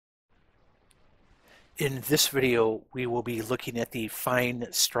In this video, we will be looking at the fine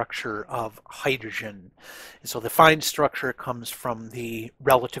structure of hydrogen. And so the fine structure comes from the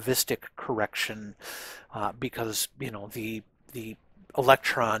relativistic correction because, the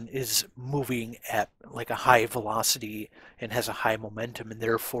electron is moving at like a high velocity and has a high momentum, and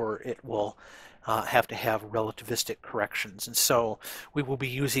therefore it will have to have relativistic corrections. And so we will be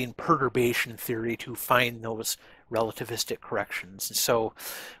using perturbation theory to find those relativistic corrections. And so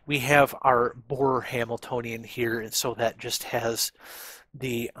we have our Bohr Hamiltonian here, and so that just has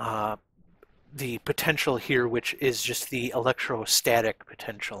the potential here, which is just the electrostatic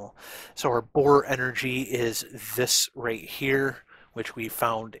potential. So our Bohr energy is this right here, which we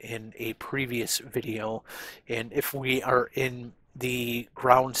found in a previous video. And if we are in the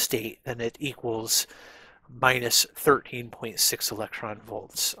ground state, then it equals minus 13.6 electron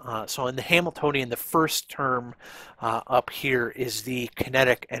volts. So in the Hamiltonian, the first term up here is the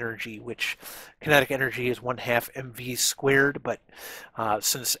kinetic energy, which kinetic energy is 1/2 mv squared, but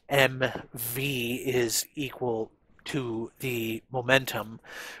since mv is equal to the momentum,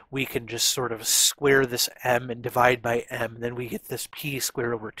 we can just sort of square this m and divide by m, then we get this p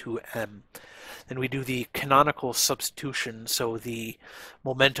squared over 2m. Then we do the canonical substitution, so the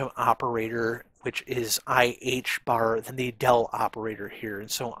momentum operator, which is IH bar, then the del operator here. And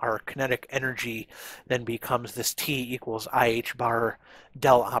so our kinetic energy then becomes this T equals IH bar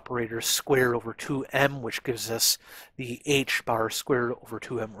del operator squared over 2m, which gives us the H bar squared over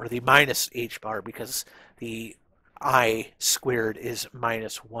 2m, or the minus H bar, because the I squared is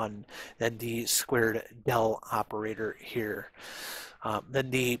 -1, then the squared del operator here. Then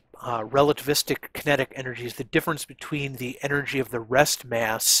the relativistic kinetic energy is the difference between the energy of the rest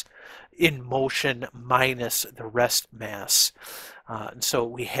mass in motion minus the rest mass. And so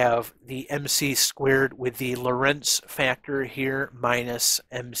we have the mc squared with the Lorentz factor here minus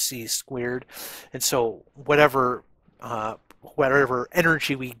mc squared. And so whatever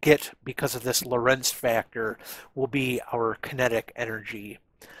energy we get because of this Lorentz factor will be our kinetic energy.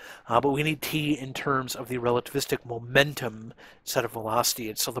 But we need T in terms of the relativistic momentum instead of velocity.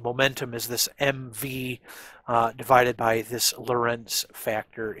 And so the momentum is this mv divided by this Lorentz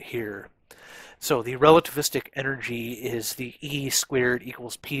factor here. So the relativistic energy is the E squared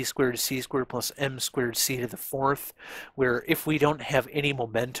equals P squared C squared plus M squared C to the fourth, where if we don't have any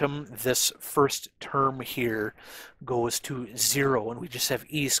momentum, this first term here goes to 0, and we just have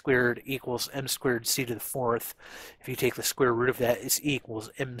E squared equals M squared C to the fourth. If you take the square root of that, it equals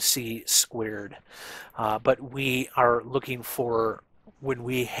MC squared. But we are looking for when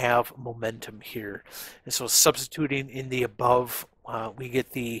we have momentum here. And so substituting in the above, we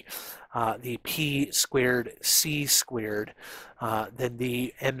get the P squared C squared, then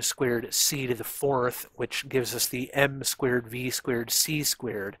the M squared C to the fourth, which gives us the M squared V squared C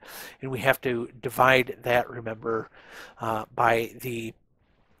squared. And we have to divide that, remember, by the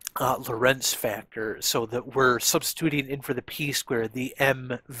Lorentz factor, so that we're substituting in for the p squared, the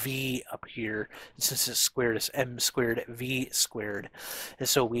mv up here, and since it's squared, it's m squared v squared, and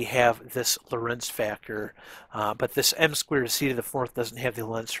so we have this Lorentz factor, but this m squared c to the fourth doesn't have the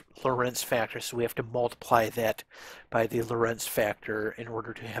Lorentz factor, so we have to multiply that by the Lorentz factor in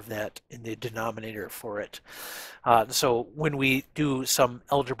order to have that in the denominator for it. So when we do some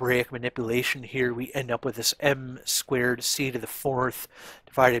algebraic manipulation here, we end up with this m squared c to the fourth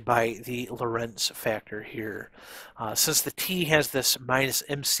divided by the Lorentz factor here. Since the t has this minus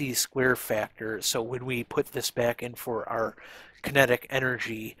mc square factor, so when we put this back in for our kinetic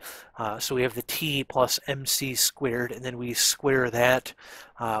energy, so we have the t plus mc squared, and then we square that,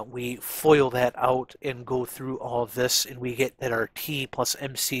 we FOIL that out and go through all of this, and we get that our t plus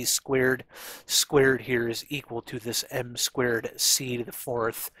mc squared here is equal to this m squared c to the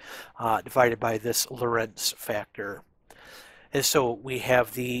fourth divided by this Lorentz factor. And so we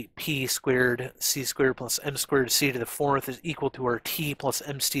have the p squared c squared plus m squared c to the fourth is equal to our t plus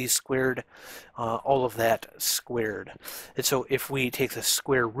mc squared, all of that squared. And so if we take the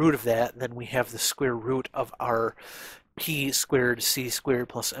square root of that, then we have the square root of our p squared c squared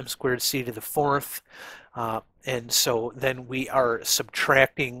plus m squared c to the fourth. And so then we are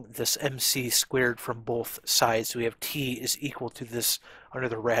subtracting this mc squared from both sides. So we have t is equal to this under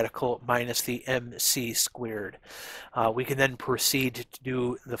the radical minus the mc squared. We can then proceed to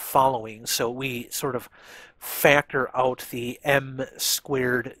do the following. So we sort of factor out the m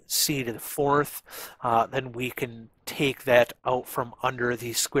squared c to the fourth, then we can take that out from under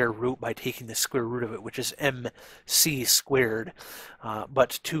the square root by taking the square root of it, which is mc squared.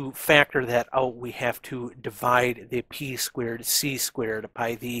 But to factor that out, we have to divide the p squared c squared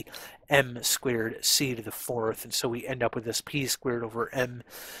by the m squared c to the fourth, and so we end up with this p squared over m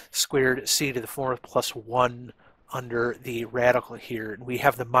squared c to the fourth plus 1 under the radical here. And we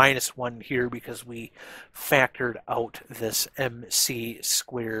have the minus 1 here because we factored out this mc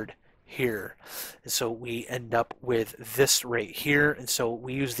squared here. And so we end up with this right here. And so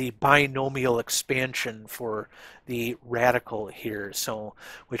we use the binomial expansion for the radical here. So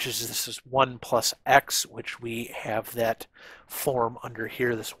which is, this is 1 plus x, which we have that form under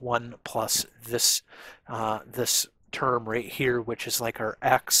here, this 1 plus this this term right here, which is like our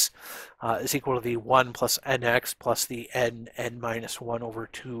x, is equal to the 1 plus nx plus the n minus 1 over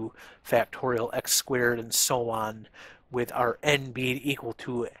 2 factorial x squared, and so on, with our n being equal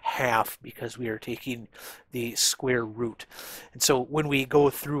to half because we are taking the square root. And so when we go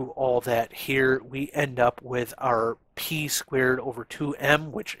through all that here, we end up with our p squared over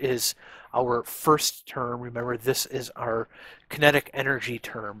 2m, which is our first term. Remember, this is our kinetic energy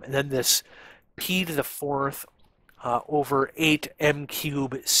term. And then this p to the fourth over 8m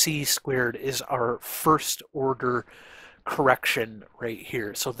cubed c squared is our first order correction right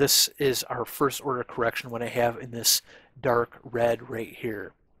here. So this is our first order correction, what I have in this dark red right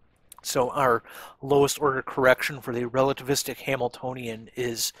here. So our lowest order correction for the relativistic Hamiltonian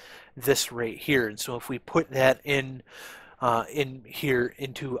is this right here. And so if we put that in here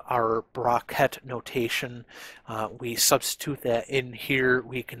into our bracket notation, we substitute that in here.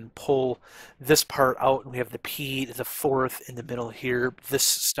 We can pull this part out, and we have the p to the fourth in the middle here. This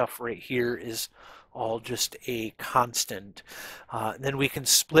stuff right here is all just a constant. Then we can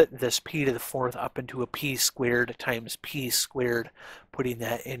split this p to the fourth up into a p squared times p squared, putting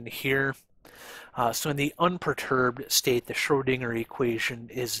that in here. So in the unperturbed state, the Schrodinger equation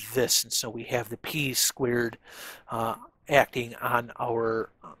is this, and so we have the p squared acting on our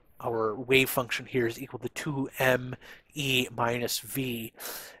wave function here is equal to 2m e minus v.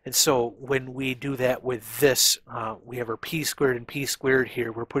 And so when we do that with this, we have our p squared and p squared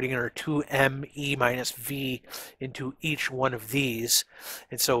here. We're putting in our 2m e minus v into each one of these,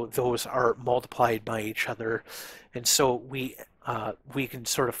 and so those are multiplied by each other. And so we can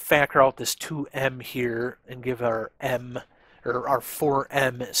sort of factor out this 2m here and give our m, or our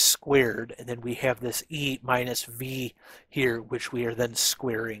 4m squared, and then we have this e minus v here, which we are then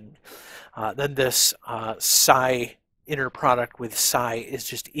squaring. Then this psi inner product with psi is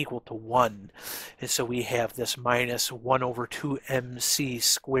just equal to 1, and so we have this minus 1 over 2mc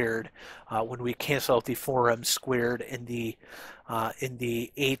squared when we cancel out the 4m squared in the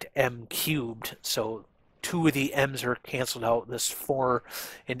 8m cubed. So 2 of the m's are canceled out. This 4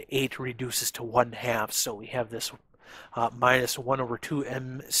 and 8 reduces to 1/2, so we have this minus 1 over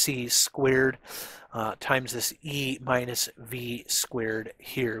 2mc squared times this e minus v squared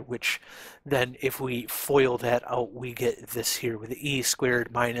here, which then if we FOIL that out, we get this here with e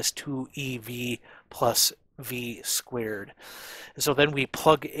squared minus 2ev plus v squared. And so then we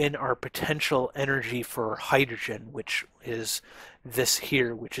plug in our potential energy for hydrogen, which is this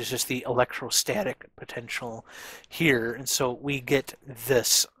here, which is just the electrostatic potential here. And so we get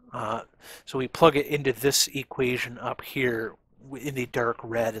this. So we plug it into this equation up here in the dark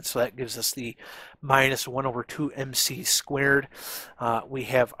red, and so that gives us the minus 1 over 2mc squared. We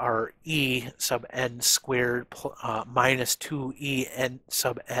have our e sub n squared minus 2e n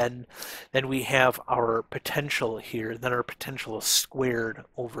sub n. Then we have our potential here, then our potential is squared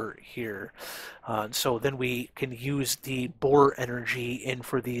over here. So then we can use the Bohr energy in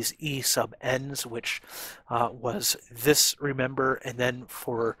for these e sub n's, which was this, remember, and then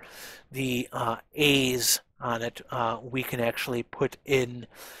for the a's on it, we can actually put in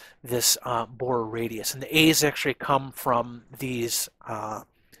this Bohr radius, and the a's actually come from these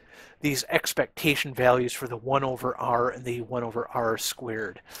expectation values for the 1 over r and the 1 over r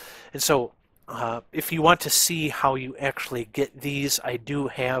squared. And so if you want to see how you actually get these, I do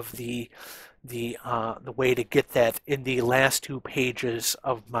have the way to get that in the last 2 pages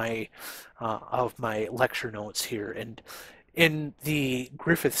of my lecture notes here. And in the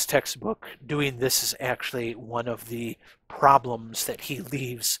Griffith's textbook, doing this is actually one of the problems that he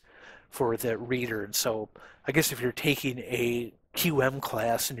leaves for the reader. And so I guess if you're taking a QM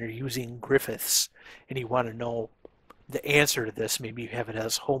class and you're using Griffith's and you want to know the answer to this, maybe you have it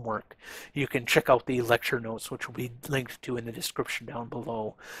as homework, you can check out the lecture notes, which will be linked to in the description down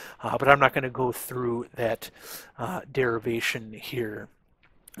below. But I'm not going to go through that derivation here.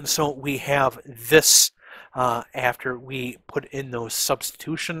 And so we have this after we put in those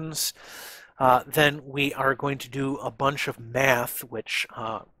substitutions. Then we are going to do a bunch of math, which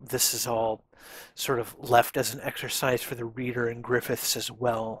this is all sort of left as an exercise for the reader and Griffiths as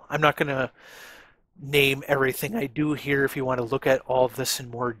well. I'm not going to name everything I do here. If you want to look at all of this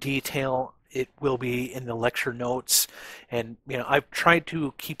in more detail, it will be in the lecture notes. And I've tried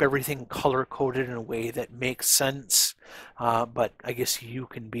to keep everything color coded in a way that makes sense, but I guess you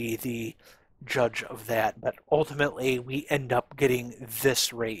can be the judge of that. But ultimately we end up getting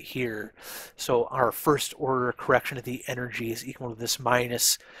this right here. So our first order correction of the energy is equal to this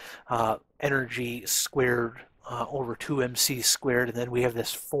minus energy squared over 2mc squared, and then we have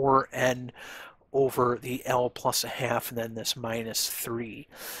this 4n over the L plus a half, and then this minus 3.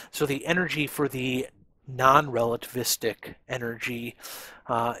 So the energy for the non-relativistic energy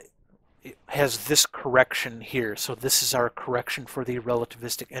it has this correction here. So this is our correction for the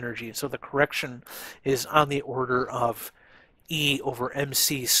relativistic energy. So the correction is on the order of E over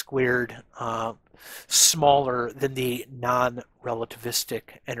mc squared, smaller than the non-relativistic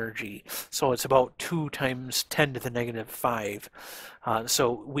energy. So it's about 2 times 10 to the negative 5.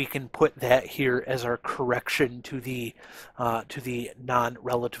 So we can put that here as our correction to the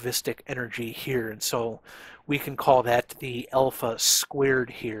non-relativistic energy here. And so we can call that the alpha squared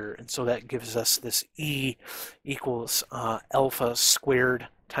here. And so that gives us this E equals alpha squared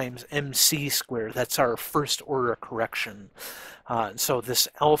times mc squared. That's our first order correction. So this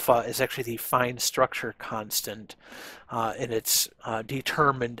alpha is actually the fine structure constant, and it's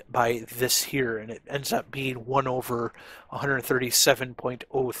determined by this here, and it ends up being 1 over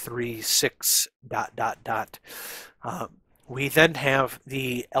 137.036 ... We then have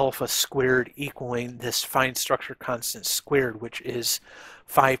the alpha squared equaling this fine structure constant squared, which is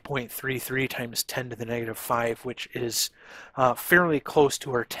 5.33 times 10 to the negative 5, which is fairly close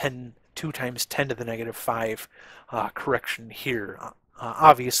to our 2 times 10 to the negative 5 correction here.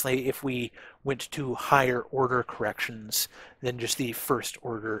 Obviously, if we went to higher order corrections than just the first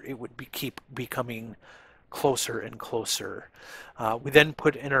order, it would keep becoming closer and closer. We then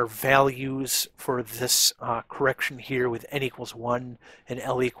put in our values for this correction here with n equals 1 and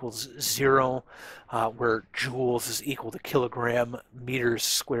L equals 0, where joules is equal to kilogram meters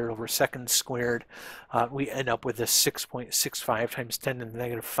squared over seconds squared. We end up with this 6.65 times 10 to the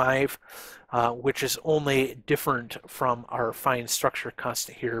negative 5, which is only different from our fine structure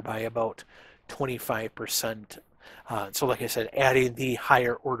constant here by about 25%. So like I said, adding the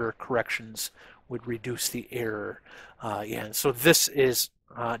higher order corrections would reduce the error. And so this is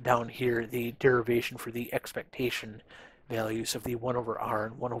down here the derivation for the expectation values of the 1 over r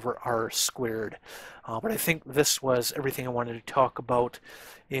and 1 over r squared. But I think this was everything I wanted to talk about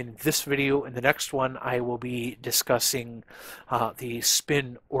in this video. In the next one, I will be discussing the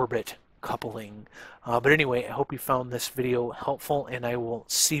spin-orbit coupling. But anyway, I hope you found this video helpful, and I will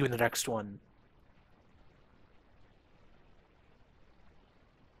see you in the next one.